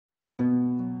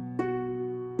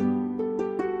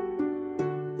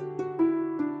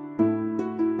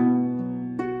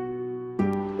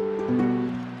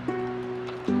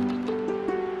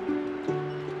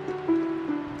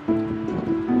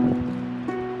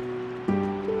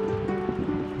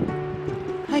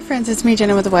Hi friends, it's me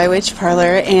Jenna with the Witch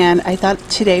Parlour, and I thought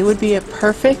today would be a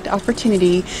perfect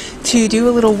opportunity to do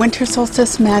a little winter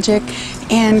solstice magic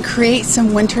and create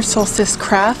some winter solstice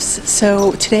crafts.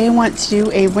 So today I want to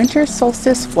do a winter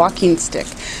solstice walking stick.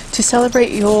 To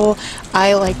celebrate Yule,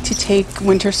 I like to take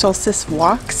winter solstice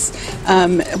walks.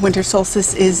 Winter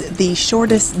solstice is the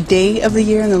shortest day of the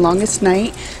year and the longest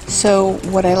night. So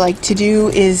what I like to do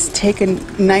is take a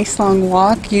nice long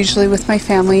walk, usually with my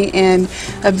family, and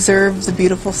observe the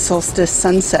beautiful solstice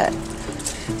sunset.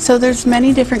 So there's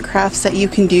many different crafts that you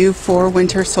can do for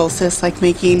winter solstice, like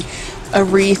making a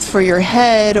wreath for your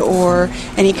head or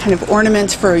any kind of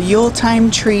ornaments for a Yuletime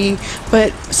tree.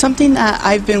 But something that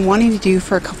I've been wanting to do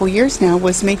for a couple years now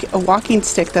was make a walking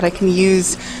stick that I can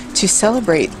use to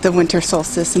celebrate the winter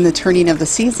solstice and the turning of the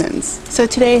seasons. So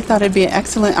today I thought it'd be an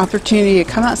excellent opportunity to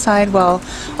come outside. Well,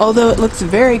 although it looks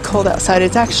very cold outside,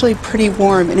 it's actually pretty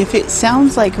warm, and if it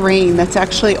sounds like rain, that's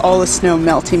actually all the snow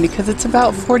melting because it's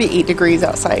about 48 degrees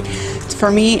outside.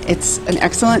 For me, it's an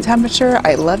excellent temperature.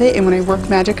 I love it, and when I work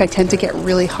magic I tend to get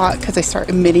really hot because I start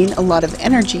emitting a lot of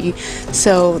energy.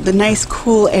 So the nice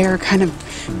cool air kind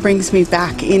of brings me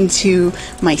back into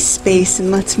my space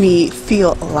and lets me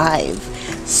feel alive.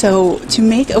 So to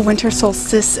make a winter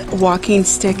solstice walking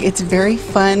stick, it's very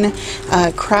fun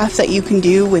craft that you can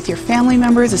do with your family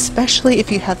members, especially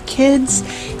if you have kids.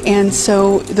 And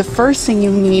so the first thing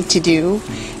you need to do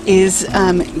is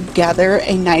gather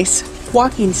a nice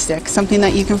walking stick, something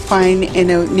that you can find in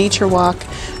a nature walk,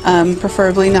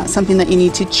 preferably not something that you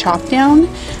need to chop down.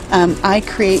 I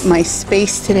create my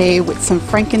space today with some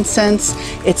frankincense.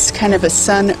 It's kind of a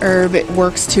sun herb. It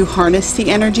works to harness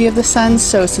the energy of the sun.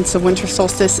 So since the winter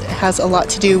solstice has a lot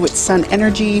to do with sun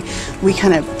energy, we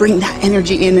kind of bring that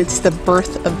energy in. It's the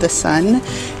birth of the sun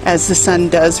as the sun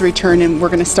does return, and we're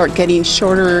going to start getting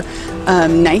shorter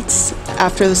nights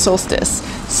after the solstice.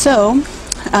 So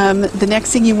the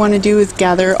next thing you want to do is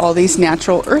gather all these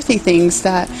natural earthy things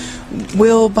that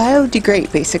will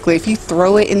biodegrade. Basically, if you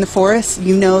throw it in the forest,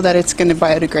 you know that it's going to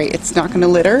biodegrade. It's not going to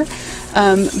litter.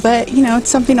 But you know, it's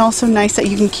something also nice that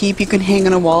you can keep. You can hang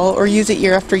on a wall or use it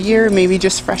year after year, maybe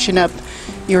just freshen up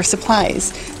your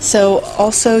supplies. So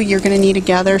also you're going to need to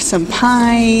gather some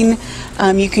pine.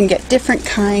 You can get different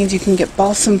kinds. You can get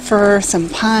balsam fir, some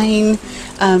pine.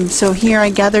 So here I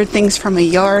gathered things from a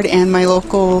yard and my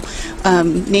local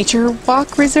nature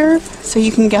walk reserve. So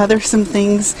you can gather some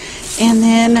things. And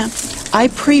then I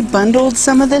pre-bundled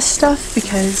some of this stuff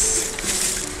because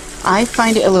I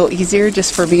find it a little easier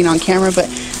just for being on camera, but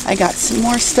I got some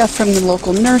more stuff from the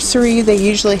local nursery. They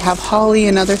usually have holly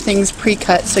and other things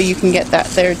pre-cut, so you can get that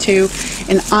there too.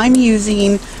 And I'm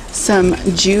using some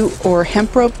jute or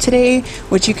hemp rope today,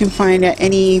 which you can find at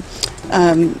any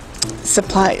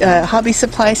hobby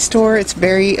supply store. It's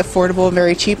very affordable,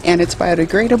 very cheap, and it's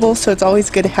biodegradable, so it's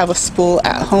always good to have a spool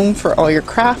at home for all your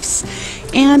crafts.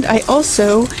 And I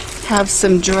also have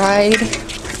some dried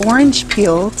orange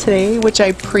peel today, which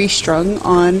I pre-strung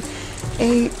on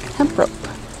a hemp rope.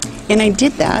 And I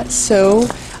did that so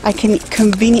I can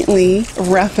conveniently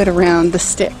wrap it around the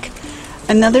stick.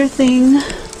 Another thing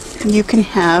you can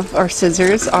have are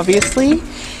scissors, obviously,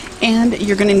 and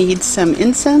you're going to need some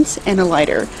incense and a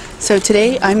lighter. So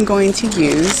today I'm going to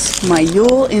use my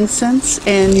Yule incense,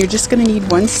 and you're just going to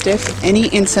need one stick. Any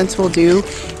incense will do,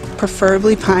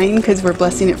 preferably pine because we're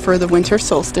blessing it for the winter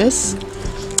solstice.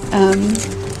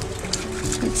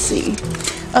 Let's see.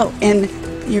 Oh, and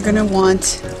you're going to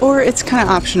want, or it's kind of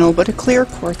optional, but a clear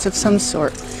quartz of some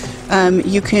sort.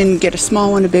 You can get a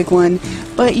small one, a big one,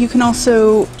 but you can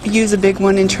also use a big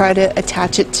one and try to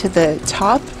attach it to the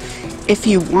top. If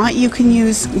you want, you can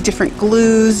use different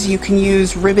glues, you can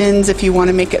use ribbons if you want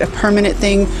to make it a permanent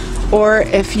thing, or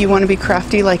if you want to be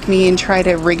crafty like me and try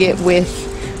to rig it with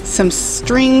some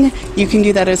string, you can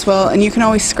do that as well. And you can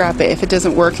always scrap it if it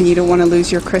doesn't work and you don't want to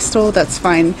lose your crystal. That's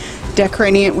fine.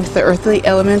 Decorating it with the earthly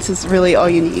elements is really all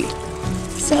you need.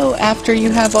 So after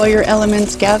you have all your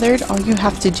elements gathered, all you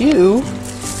have to do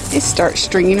is start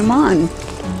stringing them on.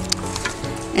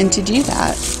 And to do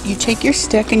that, you take your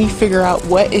stick and you figure out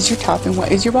what is your top and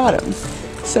what is your bottom.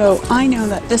 So I know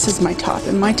that this is my top,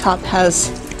 and my top has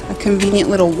a convenient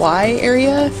little Y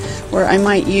area where I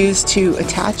might use to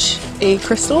attach a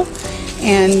crystal.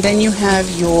 And then you have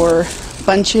your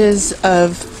bunches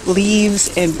of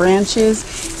leaves and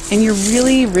branches, and you're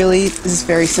really, this is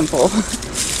very simple.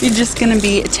 You're just going to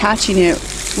be attaching it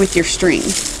with your string.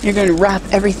 You're going to wrap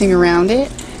everything around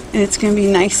it, and it's going to be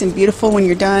nice and beautiful when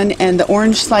you're done. And the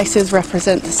orange slices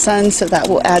represent the sun, so that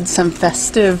will add some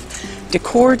festive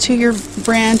decor to your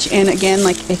branch. And again,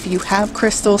 like if you have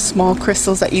crystals, small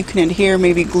crystals that you can adhere,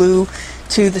 maybe glue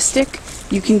to the stick,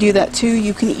 you can do that too.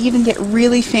 You can even get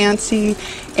really fancy,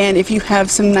 and if you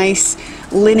have some nice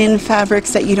linen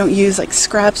fabrics that you don't use, like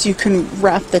scraps, you can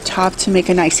wrap the top to make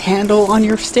a nice handle on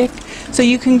your stick. So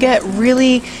you can get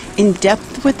really in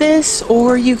depth with this,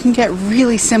 or you can get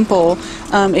really simple.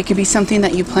 It could be something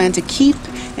that you plan to keep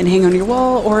and hang on your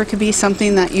wall, or it could be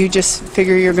something that you just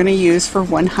figure you're going to use for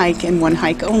one hike and one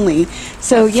hike only.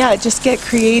 So yeah, just get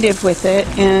creative with it,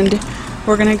 and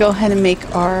we're going to go ahead and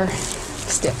make our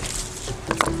stick.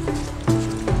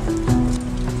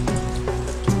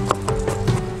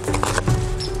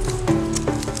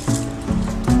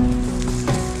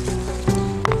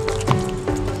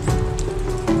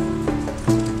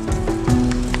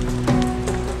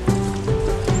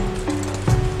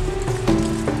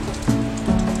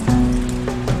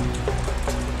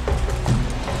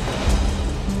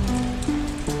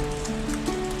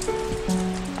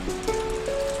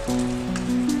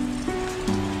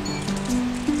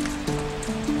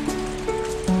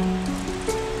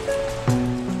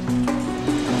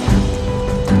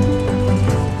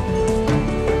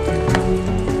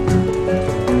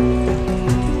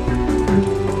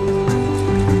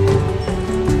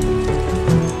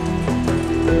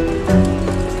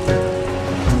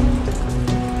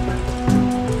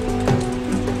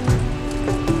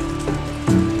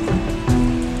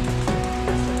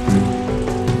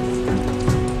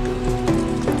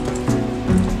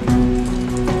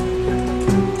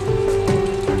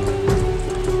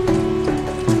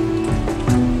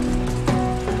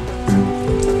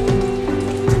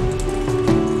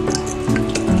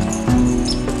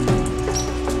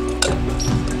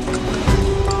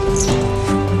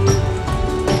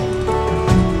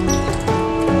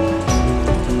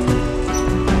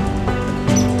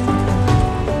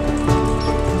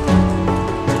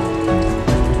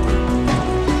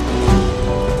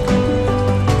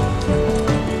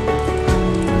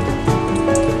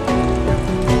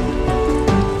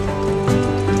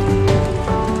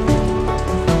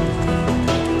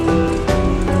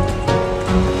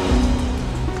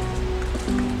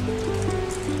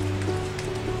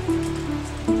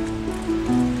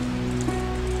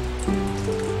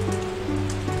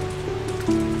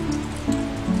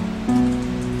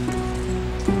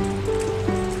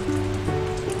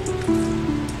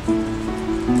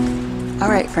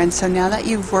 Alright friends, so now that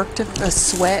you've worked a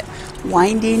sweat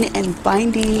winding and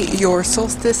binding your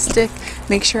solstice stick,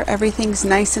 make sure everything's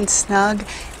nice and snug.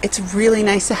 It's really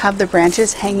nice to have the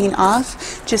branches hanging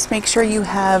off. Just make sure you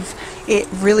have it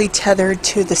really tethered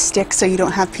to the stick so you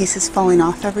don't have pieces falling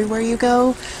off everywhere you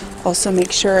go. Also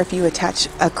make sure if you attach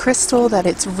a crystal that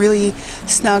it's really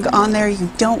snug on there. You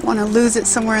don't want to lose it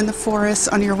somewhere in the forest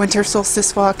on your winter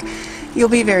solstice walk. You'll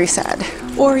be very sad.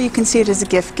 Or you can see it as a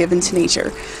gift given to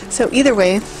nature. So either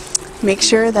way, make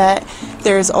sure that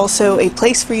there's also a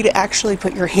place for you to actually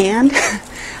put your hand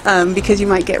because you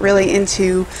might get really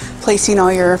into placing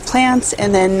all your plants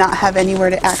and then not have anywhere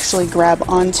to actually grab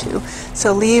onto.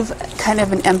 So leave kind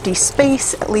of an empty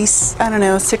space, at least, I don't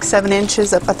know, 6-7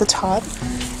 inches up at the top.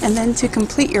 And then to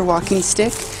complete your walking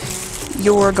stick,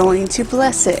 you're going to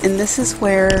bless it. And this is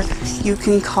where you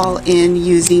can call in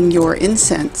using your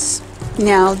incense.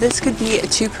 Now, this could be a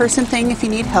two-person thing if you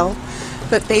need help,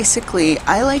 but basically,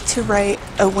 I like to write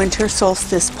a winter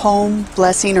solstice poem,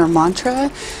 blessing, or mantra.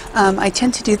 I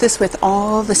tend to do this with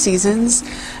all the seasons,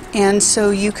 and so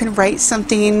you can write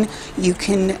something, you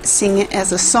can sing it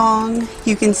as a song,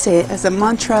 you can say it as a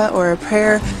mantra or a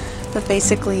prayer, but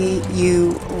basically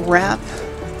you wrap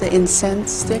the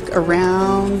incense stick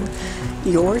around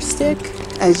your stick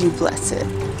as you bless it.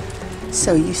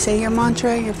 So you say your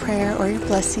mantra, your prayer, or your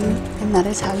blessing, and that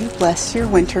is how you bless your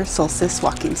winter solstice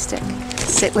walking stick.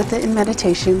 Sit with it in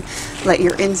meditation, let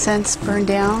your incense burn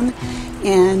down,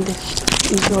 and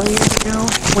enjoy your new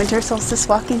winter solstice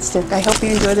walking stick. I hope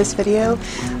you enjoy this video.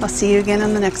 I'll see you again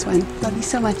on the next one. Love you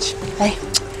so much. Bye.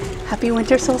 Happy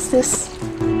winter solstice.